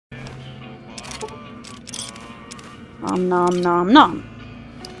Nom nom nom nom.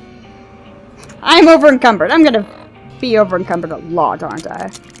 I'm over encumbered. I'm gonna be over encumbered a lot, aren't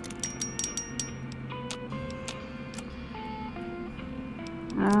I?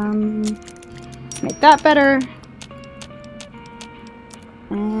 Let's make that better.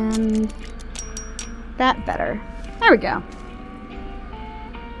 And that better. There we go.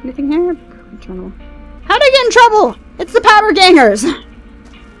 Anything here? Internal. How'd I get in trouble? It's the powder gangers!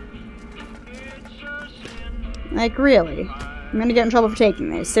 Like, really? I'm gonna get in trouble for taking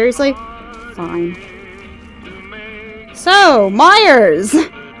these. Seriously? Fine. So, Myers!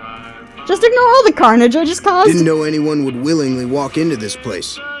 Just ignore all the carnage I just caused. Didn't know anyone would willingly walk into this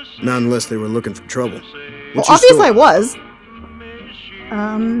place. Not unless they were looking for trouble. Well, obviously I was.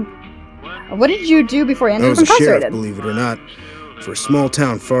 What did you do before you ended up incarcerated? Sheriff, believe it or not, for a small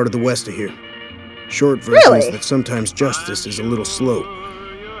town far to the west of here. Short version is that sometimes justice is a little slow.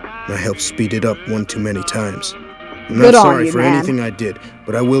 I helped speed it up one too many times. I'm not sorry for anything I did,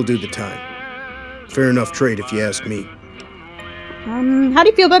 but I will do the time. Fair enough trade if you ask me. How do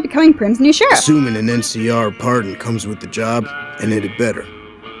you feel about becoming Prim's new sheriff? Assuming an NCR pardon comes with the job, and it had better.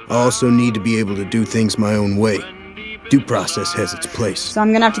 I also need to be able to do things my own way. Due process has its place. So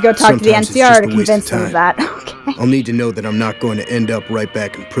I'm gonna have to go talk to the NCR to convince them of that. Okay. I'll need to know that I'm not going to end up right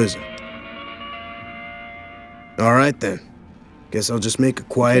back in prison. Alright then. Guess I'll just make a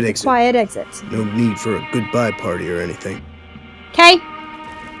quiet exit. Quiet exit. No need for a goodbye party or anything. Okay.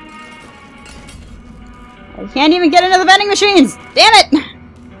 I can't even get into the vending machines! Damn it!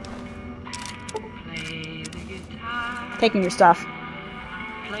 Taking your stuff.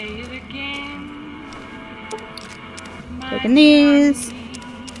 Taking these.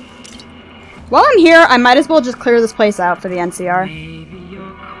 While I'm here, I might as well just clear this place out for the NCR.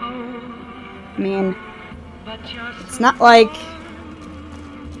 I mean, it's not like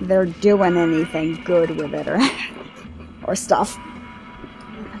they're doing anything good with it or stuff.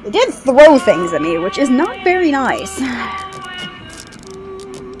 They did throw things at me, which is not very nice.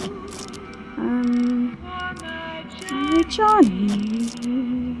 Johnny.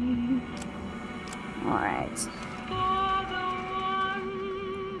 Alright.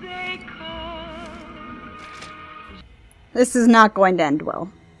 This is not going to end well.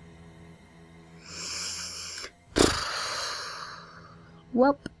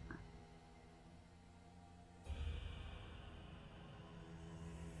 Welp.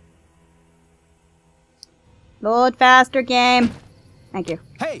 Load faster, game. Thank you.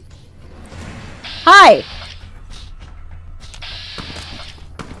 Hey. Hi.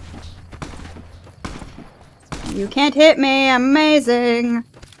 You can't hit me. I'm amazing.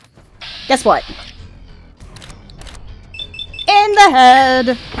 Guess what? In the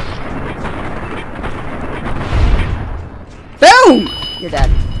head. Boom! You're dead.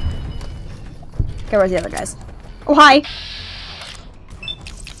 Okay, where's the other guys? Oh, hi.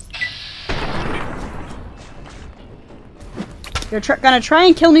 You're gonna try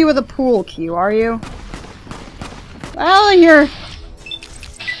and kill me with a pool cue, are you? Well, you're...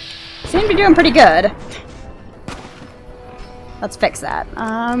 seem to be doing pretty good. Let's fix that.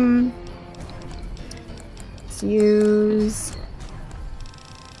 Let's use...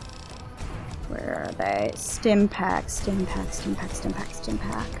 where are they? Stim pack, stim pack, stim pack, stim pack, stim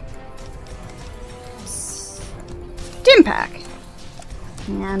pack. Stim pack!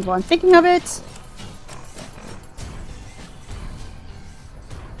 And while I'm thinking of it...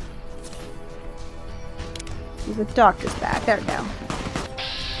 use a doctor's bag. There we go.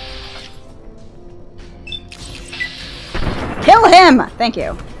 Kill him! Thank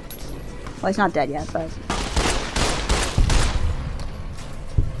you. Well, he's not dead yet, but...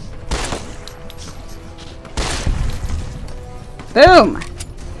 boom!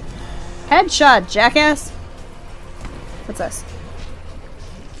 Headshot, jackass! What's this?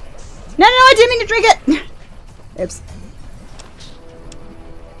 No, I didn't mean to drink it! Oops.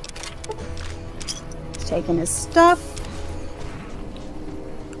 He's taking his stuff.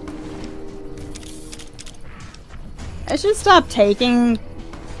 I should stop taking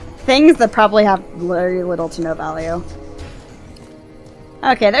things that probably have very little to no value.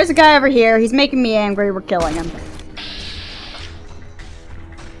 Okay, there's a guy over here. He's making me angry. We're killing him.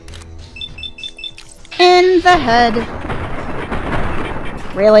 In the head.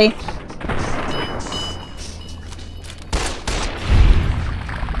 Really?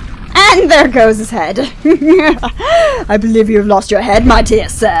 And there goes his head. I believe you've lost your head, my dear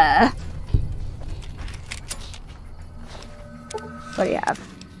sir. What do you have?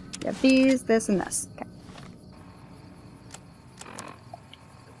 You have these, this, and this. Okay.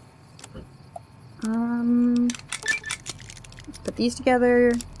 Let's put these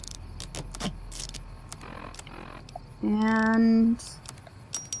together. And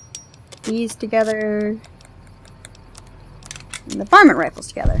these together. And the varmint rifles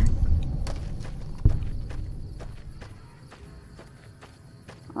together.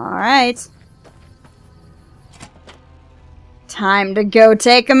 Alright. Time to go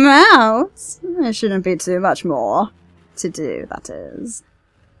take them out. There shouldn't be too much more to do, that is.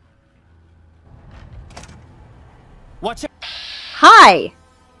 Watch out. Hi!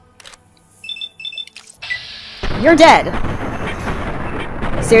 You're dead.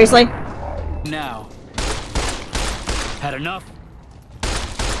 Seriously? Now. Had enough?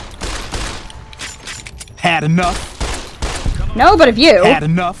 Had enough? No, but of you. Had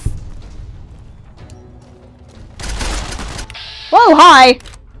enough? Whoa, hi!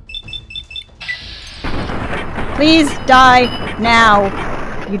 Please die now,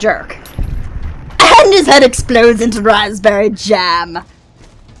 you jerk. And his head explodes into raspberry jam.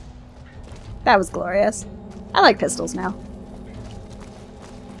 That was glorious. I like pistols now.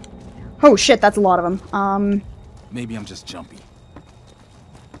 Oh shit, that's a lot of them. Maybe I'm just jumpy.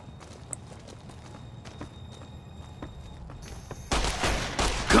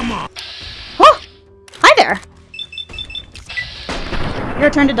 Come on. Oh! Hi there! Your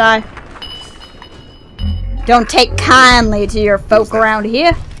turn to die. Don't take kindly to your folk around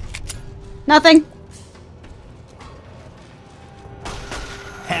here. Nothing.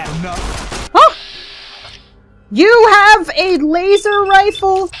 Had enough? Oh! You have a laser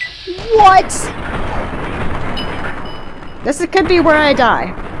rifle? What? This could be where I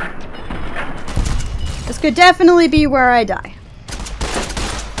die. This could definitely be where I die.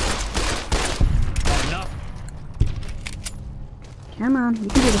 Had enough? Come on, you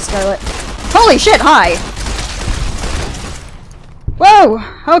can do this, Scarlet. Holy shit, hi! Whoa!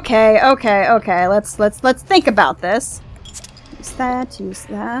 Okay. Let's think about this. Use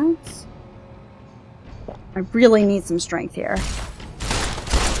that. I really need some strength here.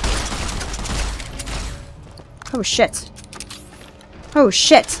 Oh shit. Oh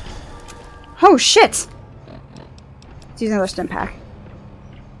shit. Oh shit! Let's use another stim pack.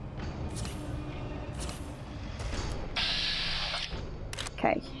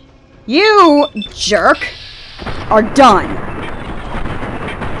 Okay. You jerk are done.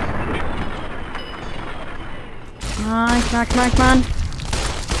 Come on.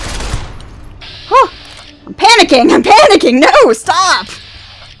 Oh! I'm panicking! No, stop!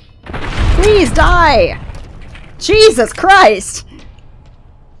 Please die! Jesus Christ!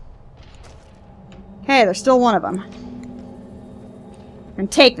 Okay, there's still one of them. I can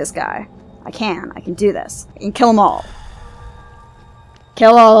take this guy. I can do this. I can kill them all.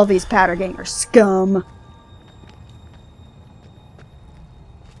 Kill all of these powder ganger scum.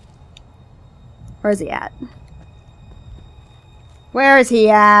 Where is he at? Where is he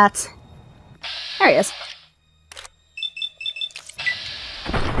at? There he is.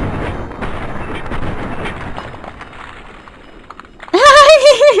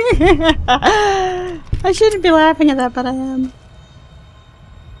 I shouldn't be laughing at that, but I am.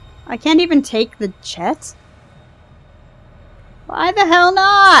 I can't even take the jet? Why the hell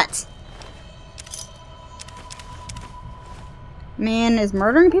not? Man, is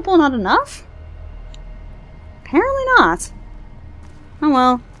murdering people not enough? Apparently not. Oh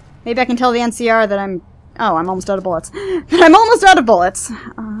well. Maybe I can tell the NCR that I'm... Oh, I'm almost out of bullets. That I'm almost out of bullets.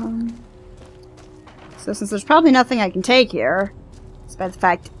 So since there's probably nothing I can take here, despite the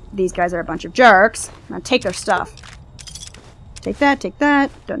fact these guys are a bunch of jerks, I'm gonna take their stuff. Take that, take that.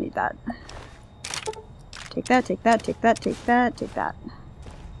 Don't need that. Take that, take that, take that, take that, take that.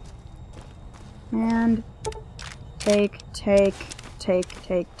 And take.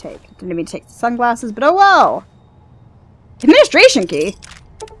 Didn't mean to take the sunglasses, but oh well! Administration key?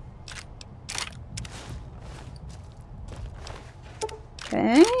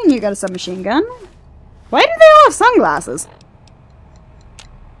 Okay, and you got a submachine gun. Why do they all have sunglasses?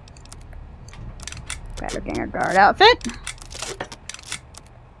 Powder Ganger Guard outfit.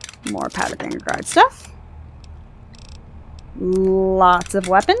 More Powder Ganger Guard stuff. Lots of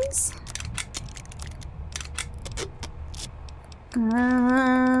weapons.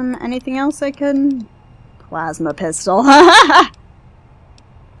 Anything else I can... Plasma pistol.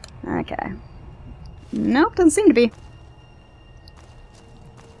 Okay. Nope, doesn't seem to be.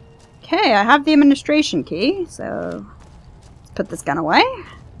 Okay, I have the administration key, so let's put this gun away.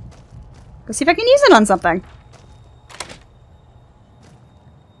 Go see if I can use it on something.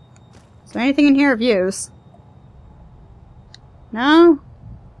 Is there anything in here of use? No?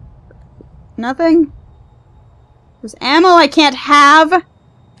 Nothing? There's ammo I can't have.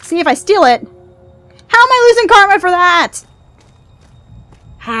 See if I steal it. How am I losing karma for that?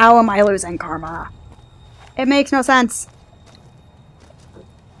 How am I losing karma? It makes no sense.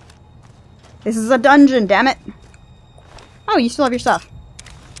 This is a dungeon, damn it. Oh, you still have your stuff.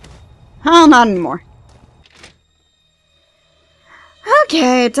 Oh, not anymore.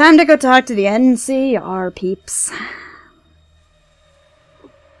 Okay, time to go talk to the NCR peeps.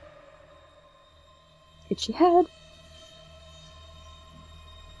 Itchy head.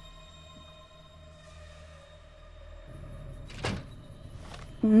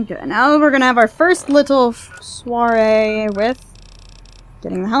 Okay, now we're gonna have our first little soiree with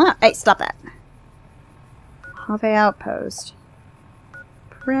getting the hell out. Hey, stop that. Have outpost.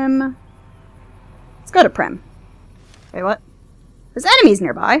 Prim. Let's go to Prim. Wait, what? There's enemies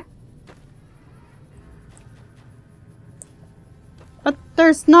nearby. But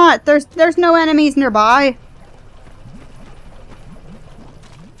there's not. There's no enemies nearby.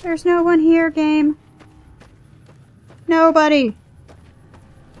 There's no one here, game. Nobody.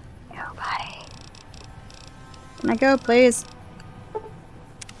 Nobody. Can I go, please?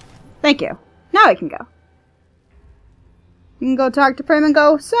 Thank you. Now I can go. You can go talk to Prim and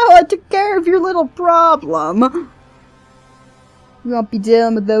go, so I took care of your little problem. You won't be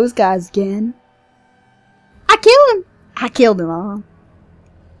dealing with those guys again. I killed him. I killed them all.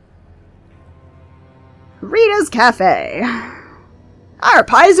 Rita's Cafe. Our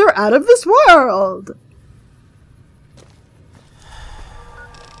pies are out of this world.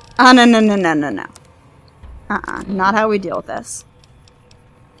 No. Not how we deal with this.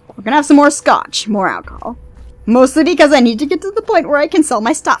 We're gonna have some more scotch, more alcohol. Mostly because I need to get to the point where I can sell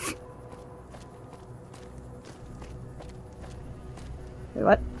my stuff. Wait,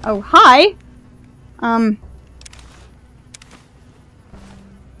 what? Oh, hi!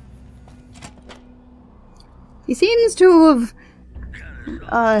 He seems to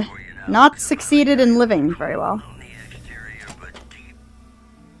have, not succeeded in living very well.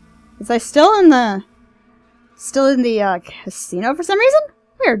 Is I still in the casino for some reason?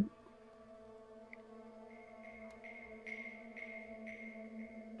 Weird.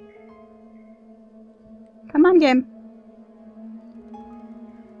 Come on, game.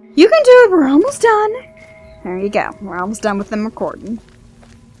 You can do it, we're almost done. There you go, we're almost done with them recording.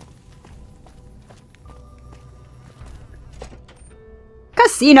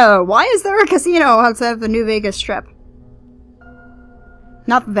 Casino! Why is there a casino outside of the New Vegas Strip?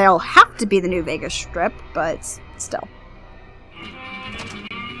 Not that they'll have to be the New Vegas Strip, but still.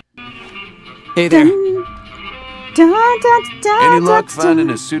 Hey there. Any luck finding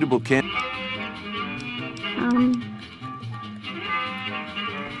a suitable camp?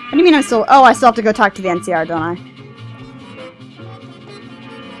 What do you mean I'm still... Oh, I still have to go talk to the NCR, don't I?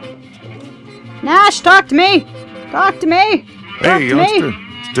 Nash, talk to me! Talk to me! Talk Hey, to youngster. me.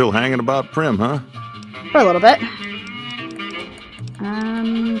 Still hanging about Prim, huh? For a little bit. Do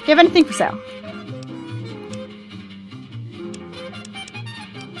you have anything for sale?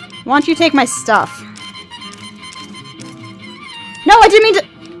 Why don't you take my stuff? No, I didn't mean to...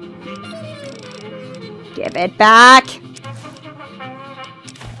 Give it back!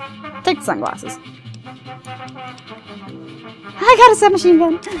 Take the sunglasses. I got a submachine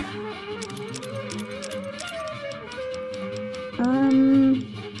gun!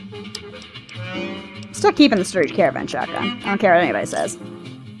 Still keeping the storage caravan shotgun. I don't care what anybody says.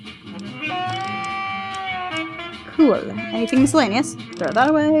 Cool. Anything miscellaneous? Throw that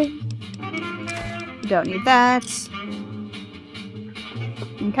away. Don't need that.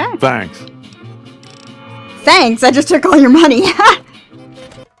 Okay. Thanks. Thanks? I just took all your money. I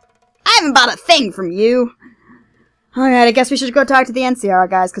haven't bought a thing from you. Alright, I guess we should go talk to the NCR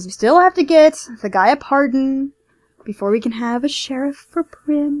guys, because we still have to get the guy a pardon before we can have a sheriff for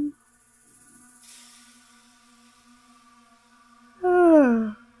Prim.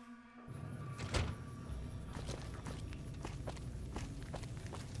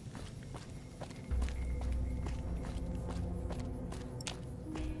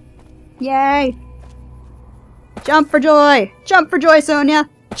 Yay! Jump for joy! Jump for joy, Sonia!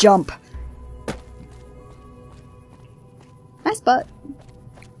 Jump! Nice butt.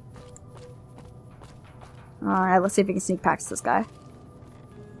 Alright, let's see if we can sneak past this guy.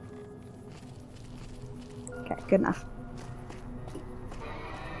 Okay, good enough.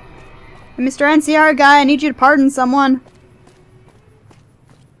 Hey, Mr. NCR guy, I need you to pardon someone.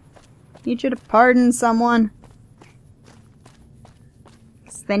 Need you to pardon someone.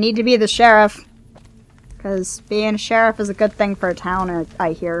 They need to be the sheriff. Because being a sheriff is a good thing for a town,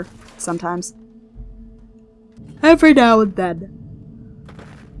 I hear sometimes. Every now and then.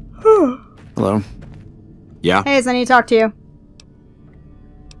 Hello. Yeah? Hey, I need to talk to you.